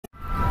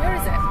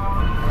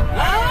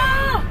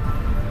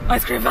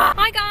Ice cream van.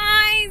 Hi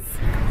guys!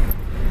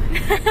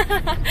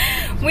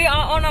 We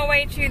are on our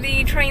way to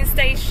the train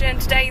station.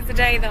 Today's the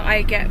day that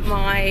I get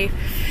my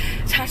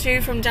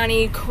tattoo from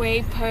Dani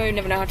Quiepo.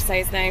 Never know how to say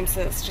his name,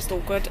 so it's just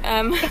awkward.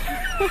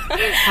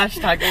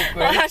 Hashtag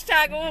awkward.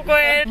 Hashtag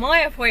awkward. My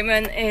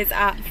appointment is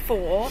at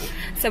 4,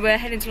 so we're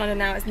heading to London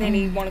now. It's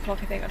nearly 1 o'clock,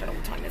 I think. I don't know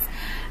what time it is.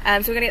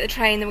 So we're gonna get the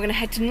train, then we're gonna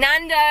head to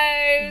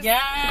Nando's. Yeah.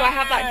 We've got to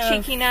have that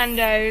cheeky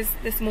Nando's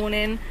this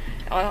morning.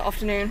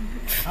 Afternoon.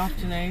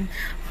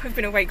 I've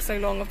been awake so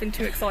long, I've been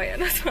too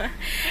excited, I swear.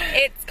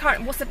 It's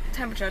current, what's the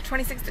temperature?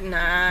 26 degrees?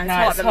 Nah,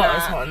 it's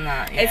hotter than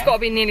that. Yeah. It's got to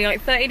be nearly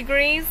like 30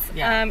 degrees.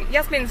 Yeah.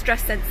 Yasmin's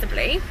dressed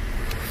sensibly.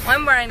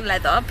 I'm wearing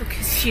leather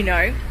because, you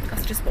know,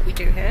 that's just what we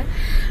do here.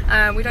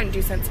 We don't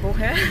do sensible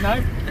here.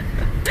 No.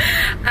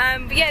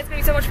 But yeah, it's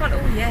going to be so much fun.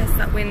 Oh yes,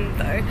 that wind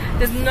though.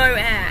 There's no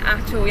air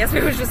at all.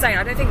 Yasmin was just saying,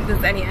 I don't think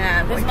there's any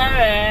air. There's no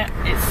air,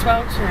 it's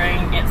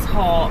sweltering, it's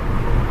hot.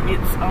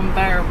 It's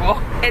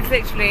unbearable. It's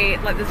literally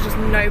like there's just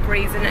no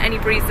breeze, and any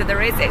breeze that there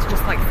is, it's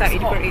just like 30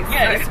 degrees.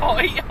 Yeah, so. it's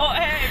hot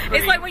air.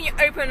 It's like when you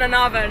open an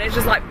oven, it's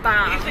just like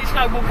bam. It's literally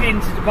like walking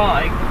into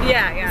Dubai.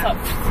 Yeah, yeah.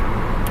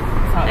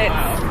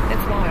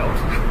 It's wild.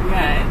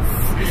 Yeah,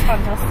 it's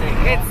fantastic.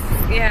 It's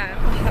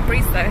that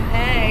breeze though.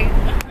 Hey.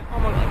 Oh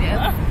my god,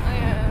 yeah.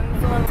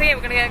 So yeah,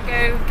 we're gonna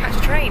go catch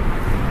a train.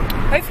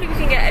 Hopefully we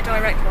can get a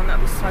direct one.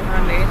 That'd be so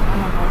handy. Oh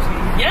my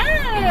god.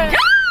 Yeah.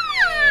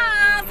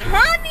 Yes,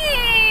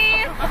 honey.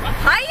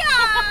 Hiya!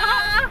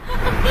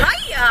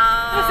 Hiya!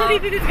 That's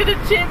anything that's gonna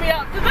cheer me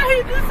up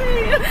today, does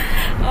it?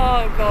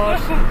 Oh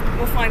gosh,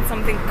 we'll find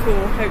something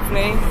cool,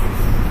 hopefully.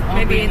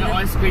 Maybe in the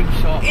ice cream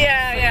shop.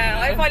 Yeah,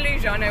 yeah. If I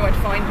lose you, I know where to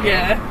find you.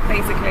 Yeah.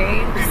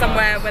 Basically,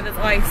 somewhere where there's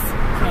ice.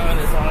 Somewhere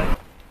there's ice.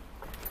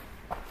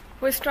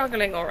 We're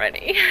struggling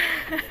already.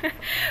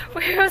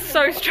 We are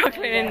so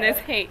struggling in this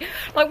heat.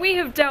 Like, we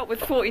have dealt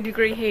with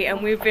 40-degree heat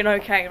and we've been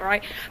okay,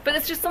 right? But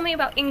there's just something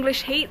about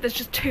English heat that's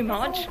just too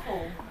much.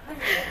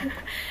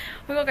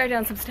 We've got to go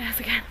down some stairs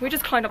again. We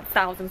just climbed up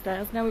 1,000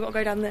 stairs. Now we've got to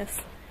go down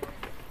this.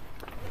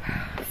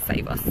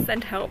 Save us.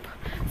 Send help.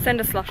 Send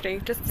a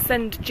slushie. Just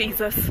send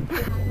Jesus.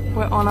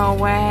 We're on our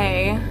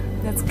way.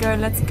 Let's go,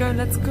 let's go,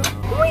 let's go.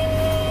 Whee!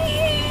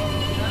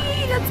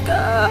 Let's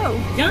go.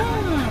 Yes.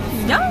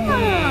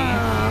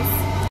 Yes.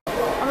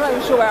 I'm not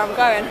even sure where I'm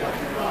going.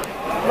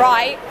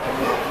 Right.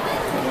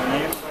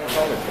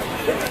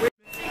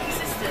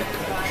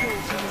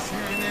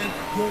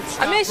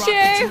 I miss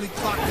you.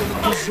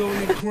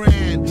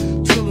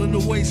 Tilling the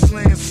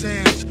wasteland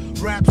sands,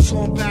 raps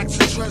on backs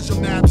and treasure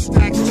maps,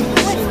 stacks to the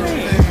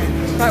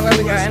ceiling. Right, where are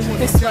we going?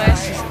 This way.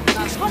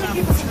 I'm trying to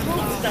keep us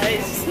cool today.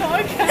 It's just not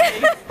okay.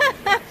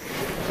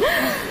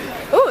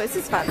 Oh, this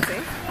is fancy.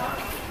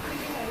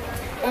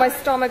 My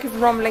stomach is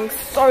rumbling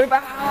so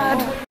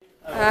bad.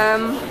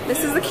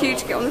 This is the queue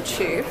to get on the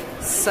tube,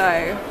 so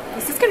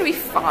this is going to be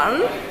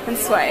fun and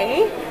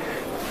sweaty.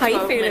 How are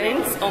you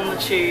feeling? On the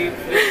tube.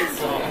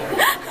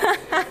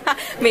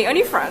 Meet on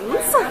your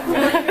friends.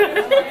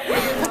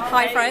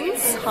 Hi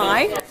friends.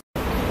 Hi.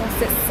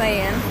 What's it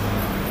saying?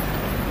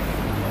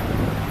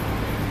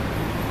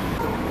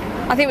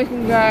 I think we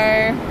can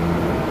go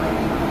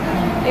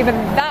either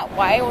that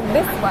way or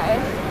this way.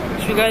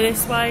 Should we go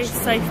this way?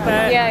 Safe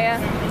bet. Yeah, yeah.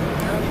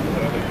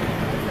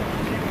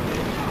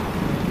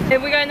 Are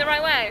we going the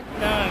right way?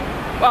 No.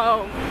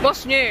 Well,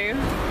 what's new?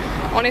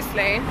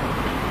 Honestly.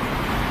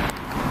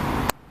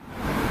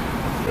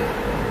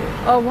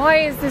 Oh, why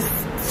is this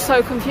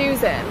so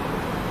confusing?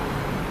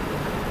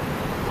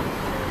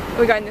 Are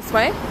we going this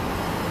way?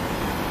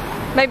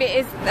 Maybe it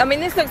is. I mean,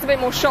 this looks a bit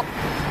more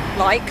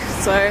shop-like,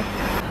 so.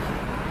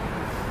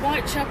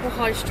 Whitechapel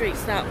High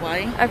Street's that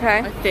way. Okay.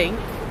 I think.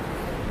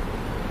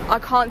 I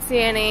can't see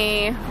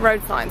any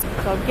road signs.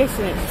 So I'm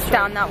guessing it's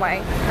down that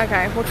way.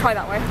 Okay, we'll try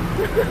that way.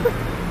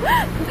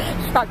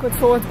 Backwards,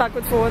 forwards,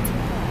 backwards, forwards.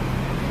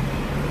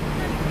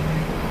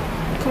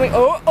 Can we?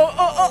 Oh.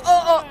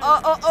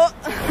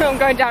 I'm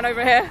going down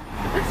over here.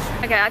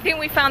 Okay, I think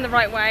we found the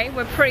right way.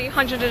 We're pretty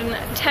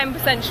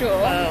 110% sure.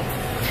 Oh.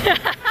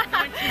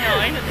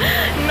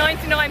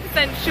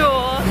 99%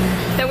 sure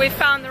that we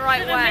found the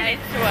right way. 7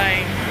 minutes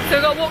away. So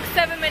we've got to walk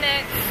 7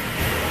 minutes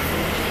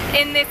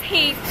in this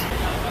heat.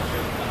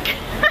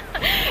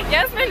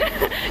 Yasmin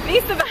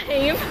needs to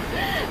behave.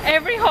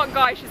 Every hot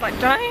guy, she's like,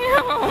 damn,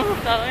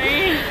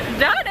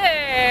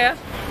 Daddy.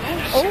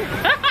 Oh.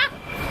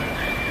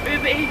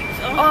 Uber Eats.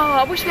 Oh,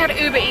 I wish we had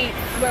Uber Eats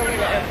where we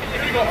live.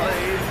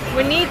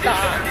 We need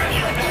that.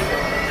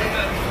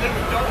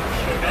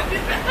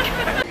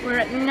 We're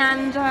at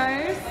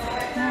Nando's.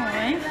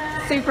 Nice.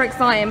 Super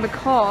exciting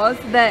because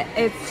there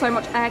is so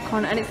much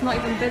aircon and it's not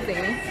even busy.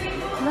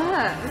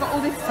 Look, we've got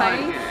all this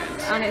space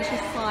and it's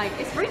just like,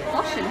 it's really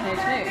posh in here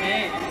too.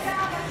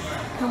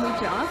 Can we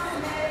just?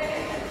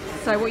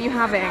 So what are you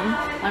having?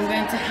 I'm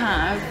going to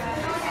have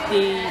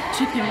the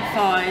chicken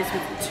thighs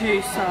with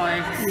 2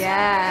 sides.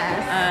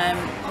 Yes.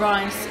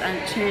 Rice and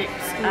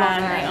chips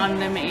and the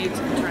unlimited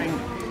drink.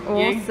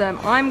 Awesome.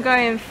 I'm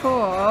going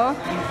for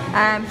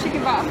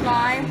chicken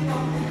butterfly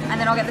and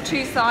then I'll get the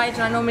 2 sides,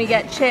 and I normally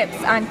get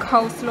chips and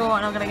coleslaw,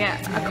 and I'm gonna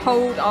get a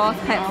cold ass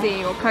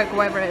Pepsi or Coke or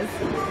whatever it is.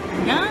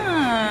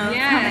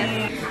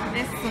 Yeah.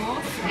 This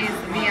sauce is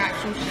the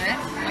actual shit.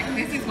 Like,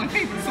 this is my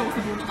favourite sauce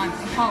of all time,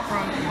 apart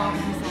from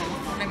barbecue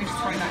sauce. Let me just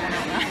throw that one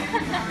out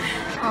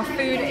there. Our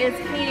food is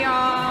here.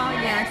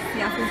 Yes,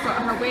 Yasmin's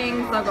got her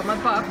wings. I've got my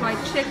butterfly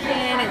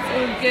chicken. It's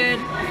all good.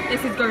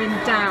 This is going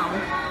down.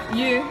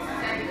 You,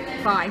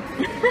 bye.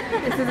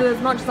 This is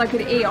as much as I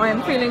could eat. I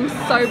am feeling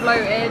so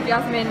bloated.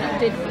 Yasmin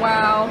did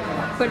well,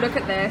 but look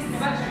at this.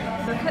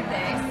 Look at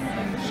this.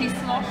 She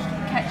sloshed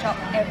ketchup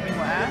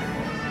everywhere.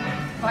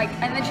 Like,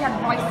 and then she had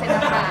rice in her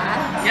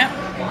hair. Yep.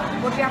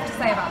 What do you have to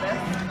say about this?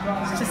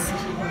 It's just,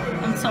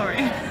 I'm sorry.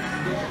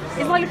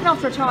 It's like looking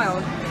after a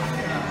child,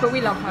 but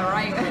we love her,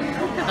 right? I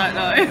don't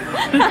know.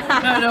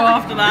 Don't know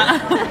after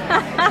that.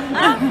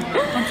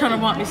 I'm trying to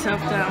wipe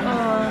myself down.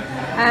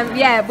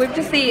 Yeah, we've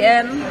just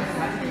eaten,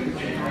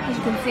 as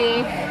you can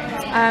see.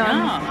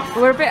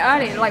 We're a bit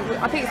early, like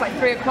I think it's like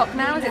 3 o'clock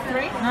now, is it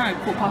 3? No,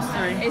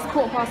 3:15. It's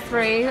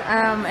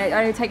 3:15. It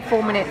only takes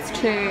 4 minutes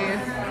to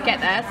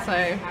get there,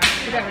 so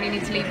we don't really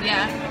need to leave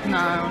yet. No,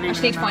 I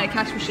just need to find a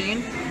cash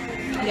machine.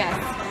 Yes.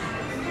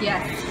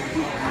 Yes.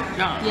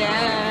 Yeah.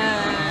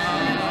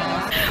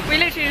 We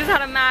literally just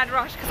had a mad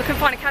rush because I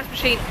couldn't find a cash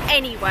machine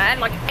anywhere,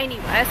 like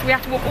anywhere. So we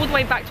have to walk all the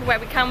way back to where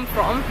we come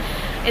from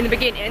in the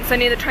beginning, so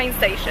near the train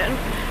station.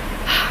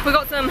 We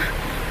got some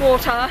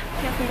water.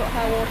 Yes, we got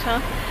her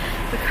water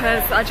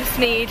because I just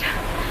need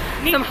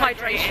some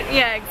hydration.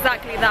 Yeah,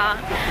 exactly that.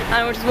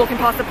 And we're just walking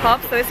past the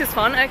pub, so this is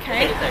fun.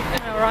 Okay.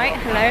 Alright,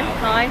 hello,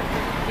 hi.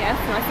 Yes,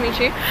 nice to meet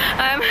you.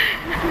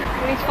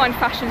 We need to find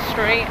Fashion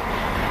Street.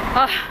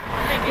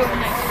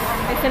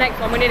 It's the next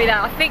one, we're nearly there.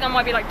 I think I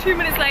might be like 2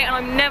 minutes late, and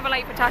I'm never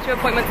late for tattoo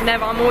appointments,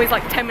 never. I'm always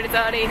like 10 minutes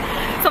early,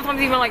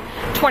 sometimes even like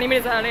 20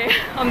 minutes early.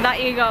 I'm that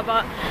eager,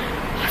 but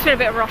it's been a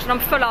bit of a rush and I'm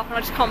full up and I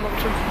just can't bother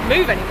to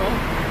move anymore.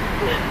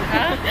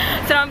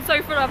 So I'm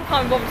so full up I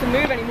can't bother to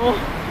move anymore.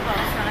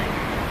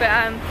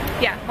 But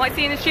yeah, might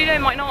see you in the studio,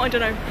 might not, I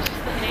don't know.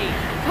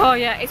 Oh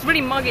yeah, it's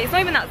really muggy. It's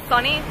not even that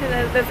sunny,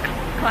 there's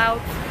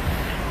clouds.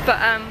 But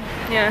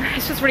yeah,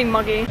 it's just really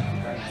muggy.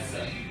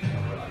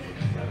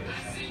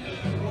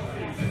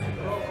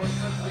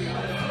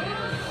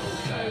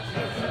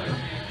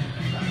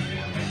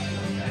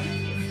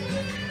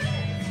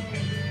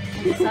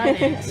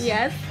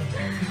 Yes.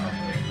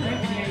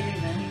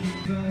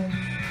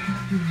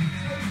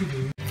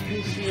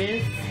 Here she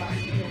is.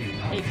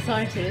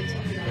 Excited.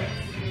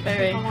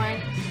 Very. Oh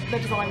my, the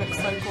design looks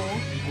so cool.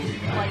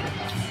 Like.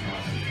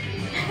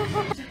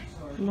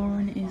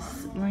 Lauren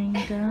is laying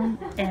down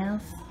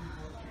ass.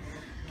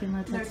 Give my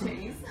No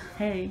titties.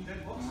 Hey.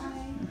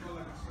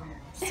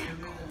 So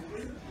cool.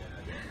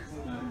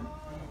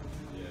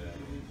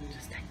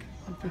 Just take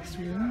this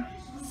room.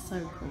 So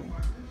cool.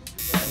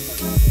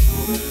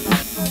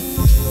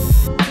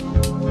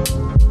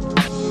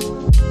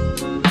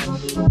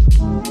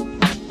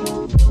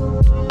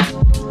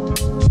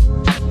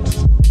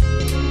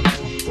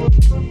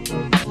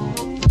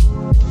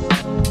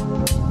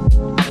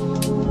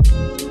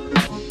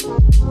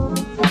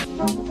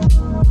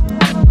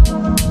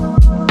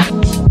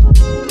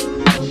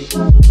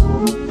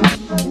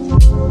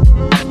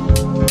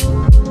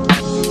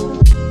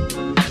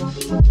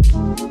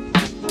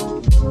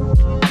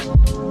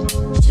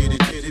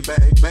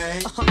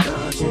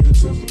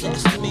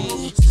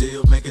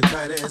 Still making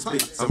tight ass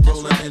beats. I'm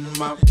rolling in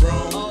my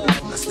room.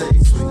 I stay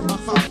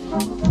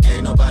sweet.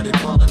 Ain't nobody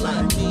falling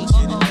like me.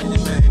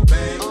 Bang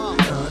bang.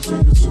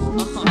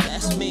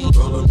 That's me.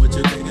 Rolling with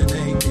your nigga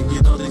name.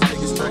 You know these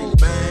niggas straight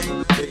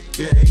bang. Big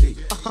gay.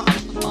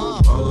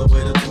 All the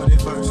way to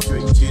 21st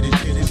Street. Chitty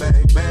chitty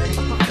bang bang.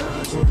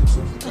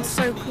 That's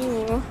so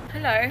cool.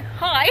 Hello.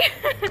 Hi.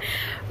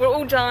 We're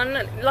all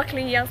done.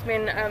 Luckily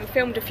Yasmin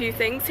filmed a few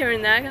things here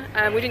and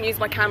there. We didn't use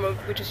my camera,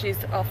 we just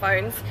used our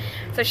phones.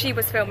 So she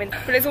was filming.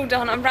 But it's all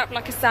done. I'm wrapped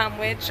like a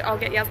sandwich. I'll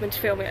get Yasmin to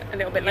film it a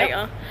little bit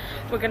later.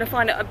 We're going to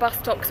find a bus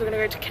stop because we're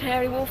going to go to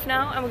Canary Wharf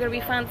now, and we're going to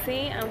be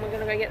fancy, and we're going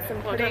to go get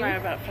some pudding. I don't know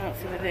about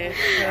fancy with this,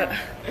 but...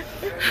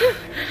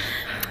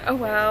 Oh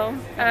well.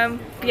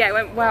 Yeah, it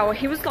went well.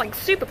 He was like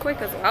super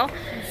quick as well.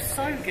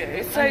 So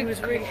good. So he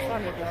was really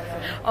fun with it.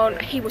 Oh,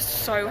 he was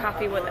so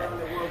happy with it.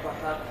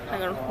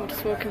 Hang on, we're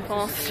just walking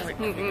past.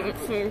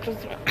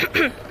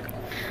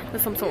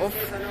 There's some sort of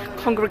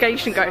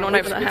congregation going on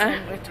over there.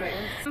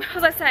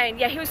 As I was saying,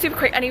 yeah, he was super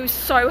quick and he was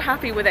so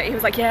happy with it. He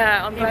was like,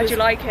 yeah, I'm glad you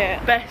like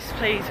it. Best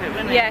pleased with it,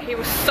 wasn't he? Yeah, he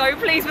was so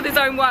pleased with his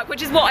own work,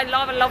 which is what I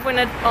love. I love when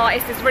an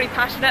artist is really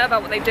passionate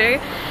about what they do.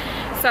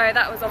 So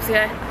that was obviously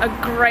a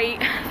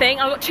great thing.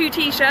 I got 2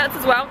 t-shirts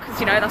as well, because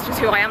you know, that's just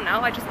who I am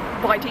now. I just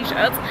buy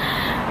t-shirts.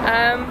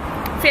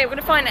 So yeah, we're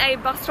gonna find a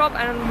bus stop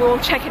and we'll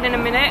check in a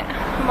minute.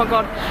 Oh my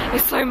god,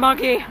 it's so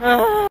muggy.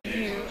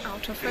 You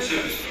out of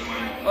focus.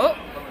 Oh,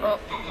 oh,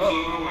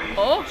 oh,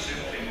 oh.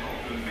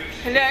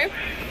 Hello.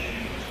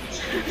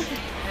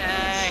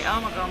 Hey,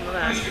 oh my god, look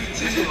at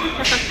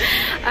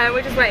that.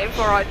 We're just waiting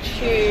for our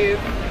tube,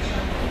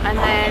 and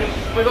then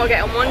we've got to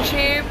get on one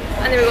tube,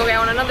 and then we've got to get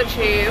on another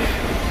tube.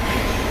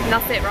 And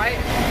that's it, right?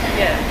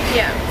 Yeah.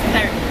 Yeah.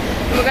 There.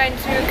 We're going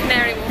to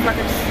Canary Wharf, like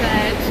I just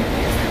said.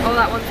 Oh,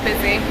 that one's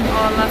busy.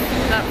 Oh,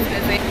 that's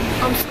busy.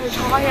 I'm so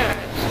tired.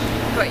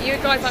 But you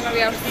guys aren't going to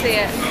be able to see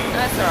it.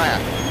 That's alright.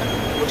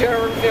 We'll do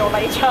a reveal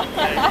later.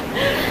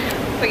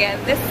 But yeah,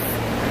 this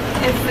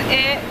is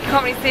it. You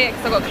can't really see it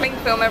because I've got cling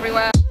film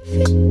everywhere.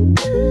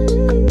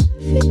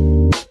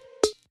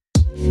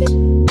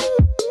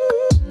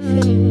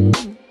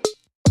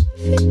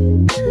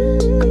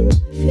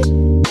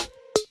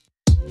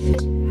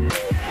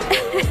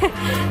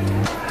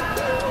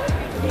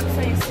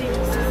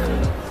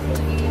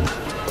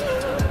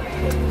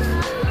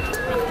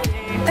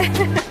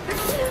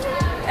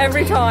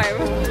 Every time.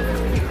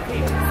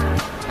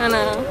 I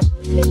know.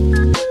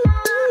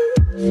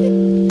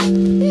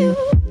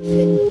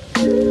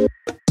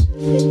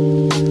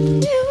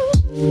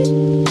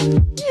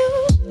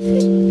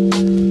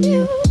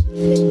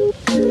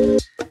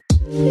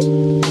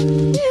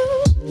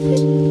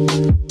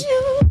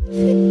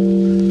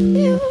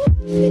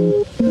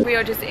 We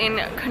are just in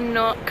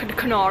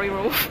Canary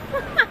Wharf.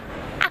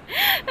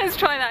 Let's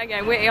try that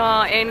again. We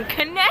are in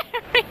Canary.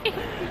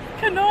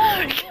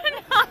 Canary.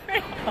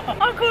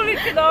 I'll call it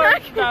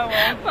Canary.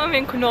 I'm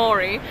in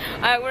Canary.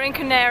 We're in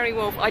Canary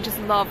Wharf. I just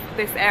love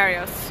this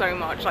area so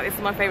much. Like, this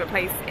is my favourite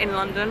place in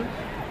London.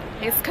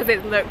 It's because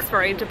it looks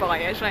very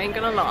Dubai-ish, I ain't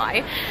gonna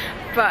lie.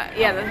 But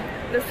yeah,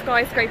 the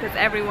skyscrapers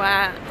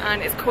everywhere,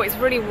 and it's cool. It's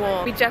really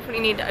warm. We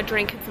definitely need a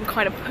drink and some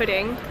kind of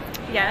pudding.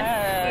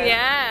 Yes.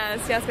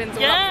 Yes. Yasmin's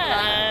all up for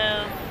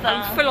that.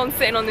 I'm full on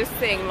sitting on this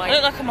thing. Like, I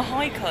look like I'm a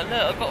hiker. Look,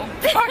 I've got a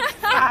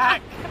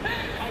backpack.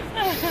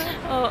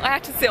 Oh, I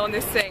had to sit on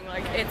this thing.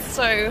 Like, it's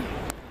so...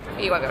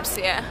 You won't be able to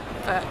see it,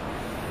 but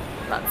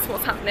that's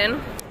what's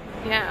happening.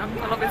 Yeah,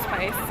 I love this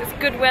place. It's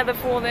good weather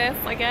for this,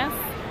 I guess.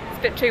 It's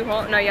a bit too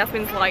hot. No,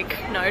 Yasmin's like,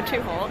 no,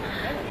 too hot.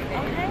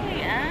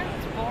 Okay, and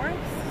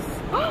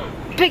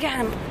Boris. Big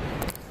Ant!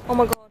 Oh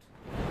my god.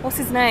 What's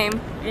his name?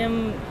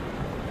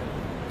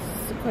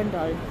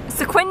 Sequindo.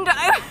 Sequindo!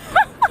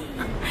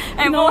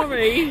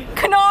 Canary.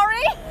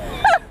 Canary?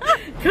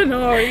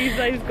 Canary, his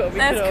name's got to be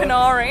There's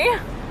Canary.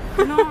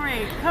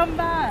 Canary, come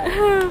back.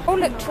 Oh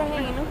look,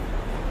 train.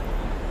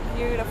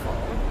 Beautiful.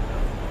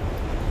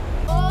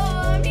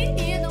 Oh,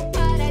 menino,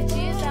 para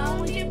de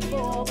dar de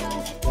boca.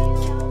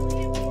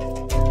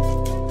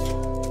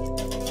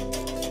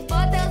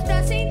 Bota os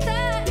pra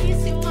sentar em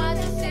cima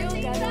do seu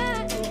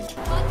garoto.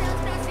 Bota os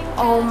pra sentar.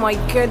 Oh my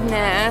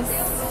goodness.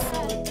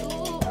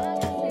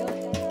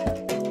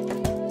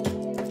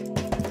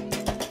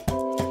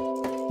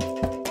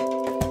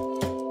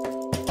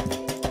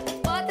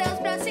 Bota os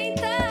pra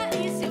sentar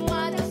em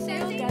cima do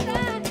seu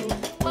garoto.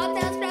 Bota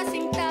os pra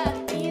sentar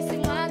em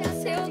cima do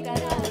seu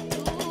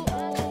garoto.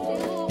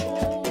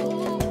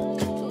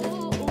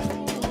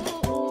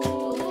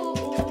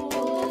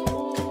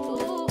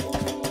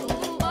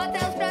 Bota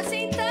os pra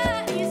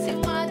sentar em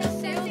cima do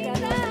seu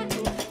garoto.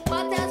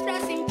 Bota os pra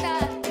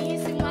sentar em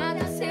cima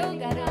do seu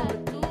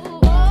garoto.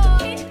 Oh,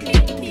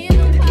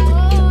 menino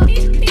parou,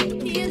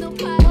 menino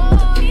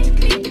parou,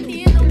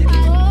 menino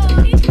parou,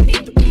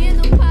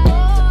 menino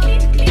parou,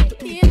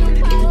 menino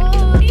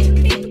parou,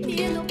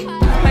 menino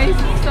parou.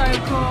 Place is so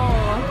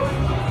cool.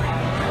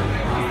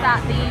 Is that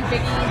the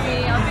Big Easy?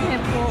 I've been here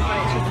before, but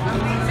it's just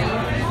amazing.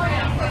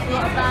 A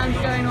lot of bands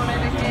going on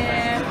over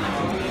here.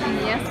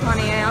 Yes,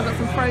 honey, I've got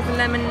some frozen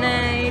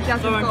lemonade.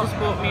 Lauren just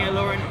bought me a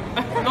Lauren.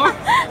 Lauren?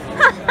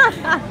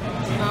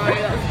 No,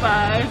 that's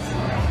bad.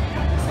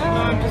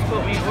 Lauren just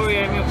bought me an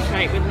Oreo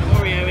milkshake with an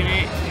Oreo in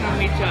it. Can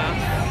we just?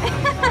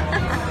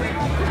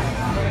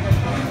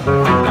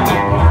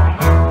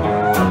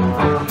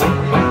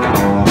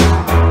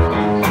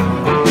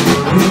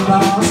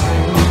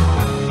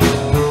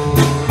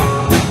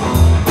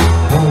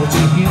 Won't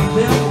you hear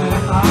them when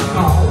I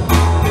call?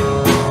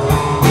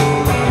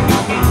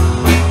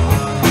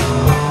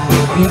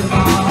 If I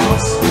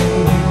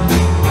stay,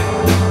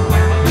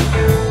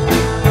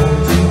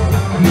 won't you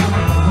hear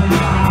them when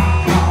I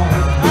call?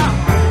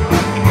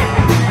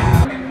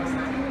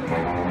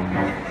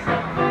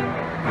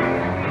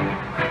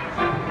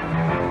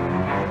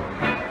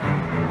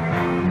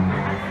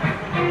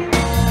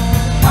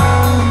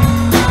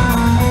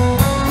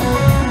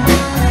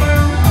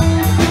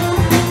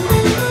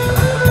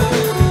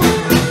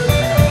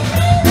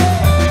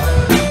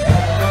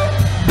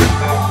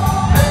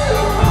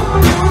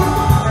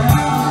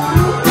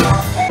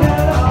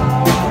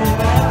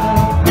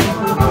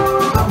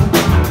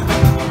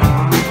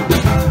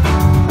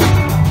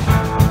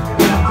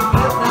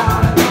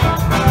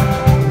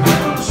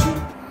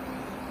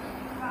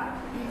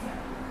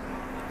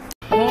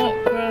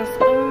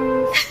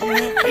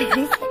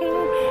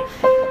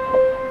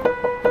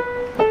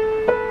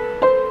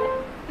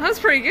 That's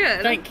pretty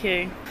good. Thank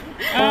you.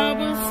 I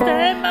will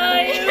stand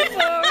by you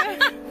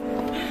forever.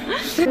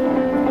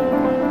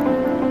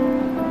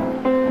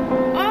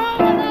 Oh,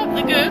 I love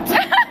the good.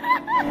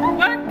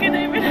 Working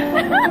every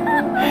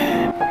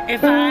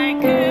If I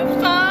could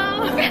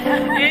fall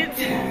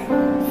into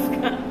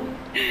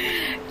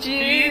Do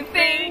you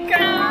think I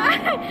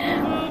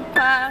would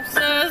pass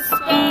a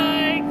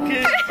spike?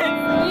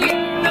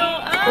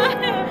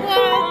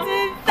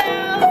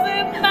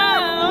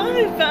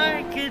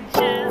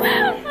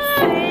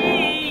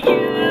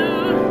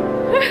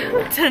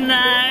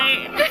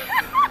 tonight.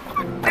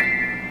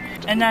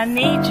 And I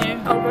need you.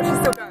 Oh gosh, she's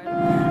still going.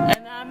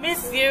 And I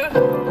miss you.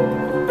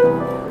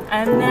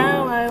 And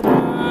now I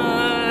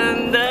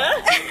wonder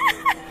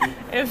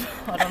if...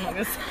 Hold on, I'm not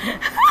gonna say it.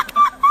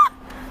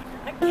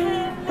 I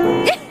can't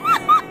live.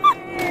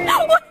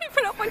 Why did you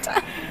put up my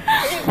tongue?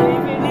 If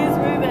living is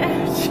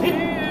without you,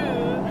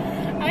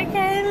 I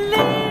can't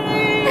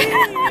live.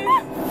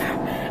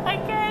 I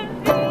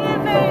can't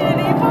live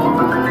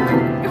anymore.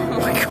 Oh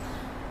my god.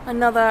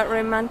 Another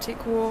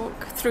romantic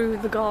walk through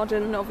the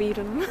Garden of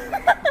Eden.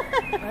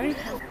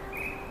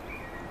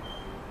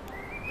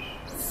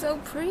 So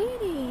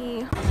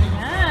pretty.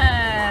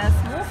 Yes,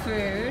 more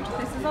food.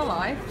 This is our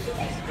life.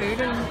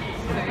 Food and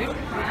food.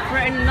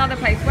 We're in another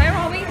place. Where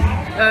are we?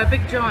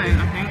 Big Giant,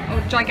 I think. Oh,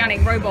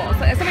 gigantic robots.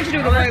 It's something to do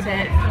with the that's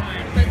robot. it.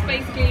 So it's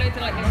basically loads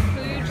of like little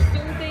food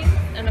stall things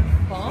and a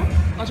bar.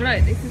 I don't know,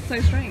 this is so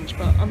strange,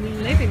 but I'm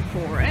living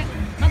for it.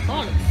 That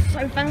bar looks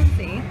so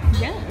fancy.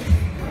 Yes.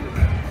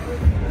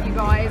 You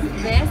guys,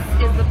 this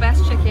is the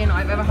best chicken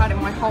I've ever had in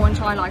my whole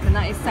entire life, and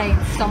that is saying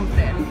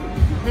something.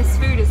 This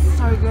food is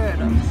so good.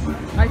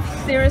 I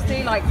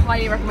seriously like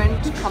highly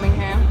recommend coming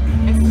here.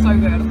 It's so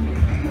good.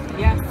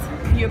 Yes.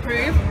 You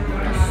approve?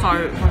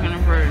 So fucking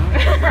approved.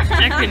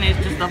 Chicken is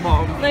just the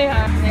bomb.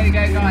 Yeah. There we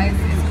go, guys.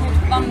 It's called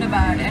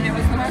Thunderbird, and it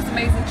was the most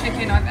amazing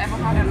chicken I've ever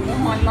had in all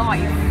my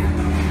life.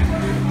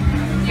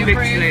 You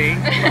Literally.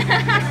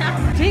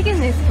 approve? Digging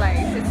this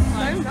place. It's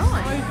so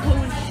nice. So cool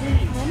and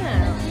chic.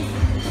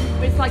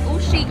 But it's like all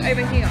chic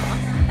over here,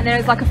 and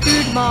there's like a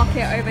food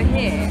market over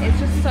here. It's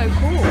just so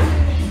cool.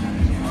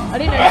 I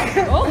didn't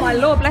know. Oh my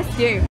lord, bless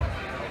you.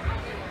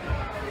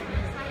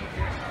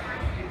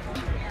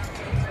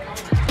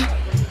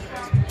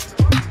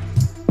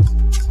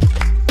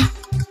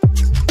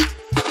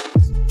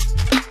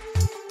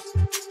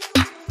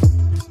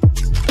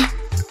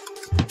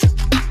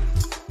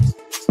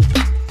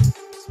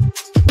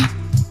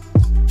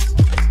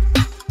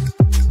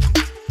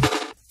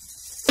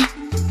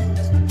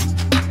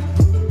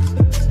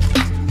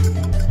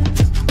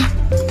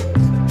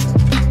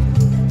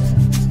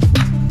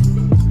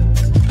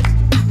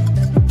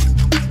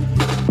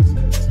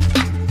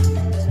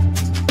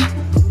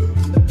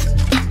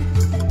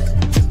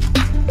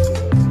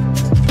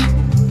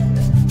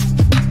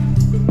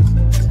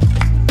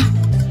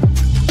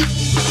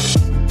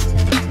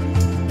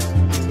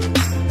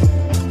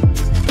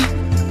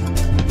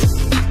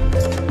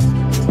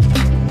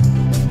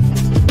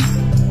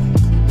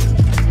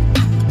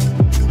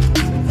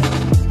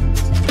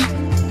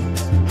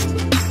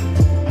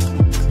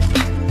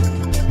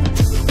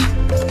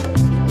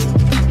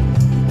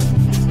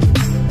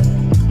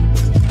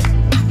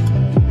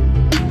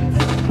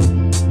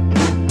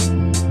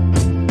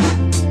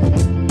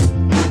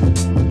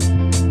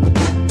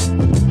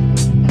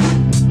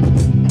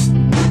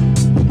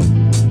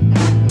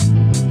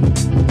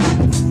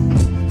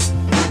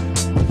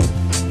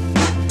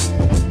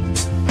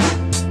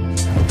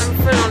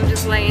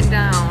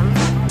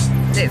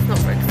 It's not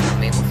focusing on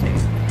me, what's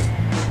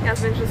new?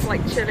 Yasmin's just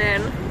like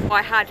chilling.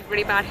 I had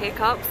really bad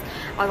hiccups.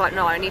 I was like,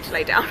 no, I need to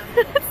lay down.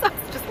 So I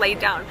just laid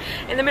down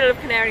in the middle of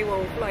Canary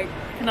Wharf, like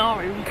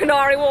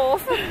Canary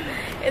Wharf.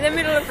 In the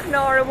middle of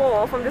Canary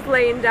Wharf, I'm just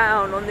laying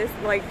down on this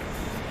like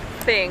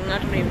thing. I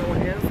don't even know what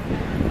it is.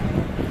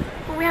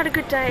 But we had a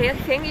good day, I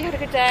think. You had a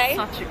good day?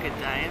 Such a good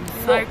day. I'm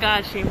so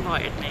glad she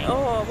invited me.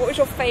 Oh, what was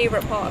your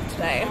favourite part of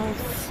today?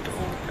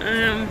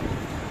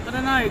 I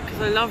don't know, because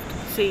I loved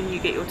seeing you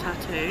get your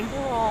tattoo.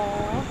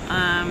 Aww.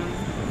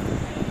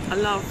 I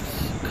loved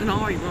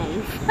Canary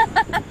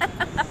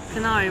Wharf.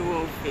 Canary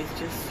Wharf is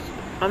just,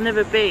 I've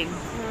never been,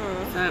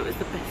 so it was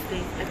the best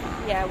thing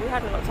ever. Yeah, we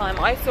had a lot of time.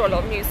 I saw a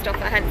lot of new stuff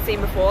that I hadn't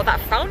seen before. That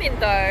fountain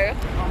though.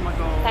 Oh my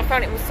god. That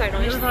fountain was so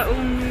nice. It was like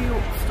all New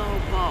York style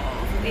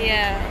bars.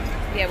 Yeah.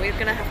 Yeah, we're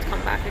gonna have to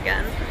come back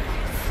again.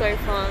 So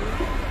fun.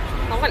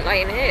 I like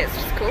laying here, it's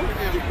just cool.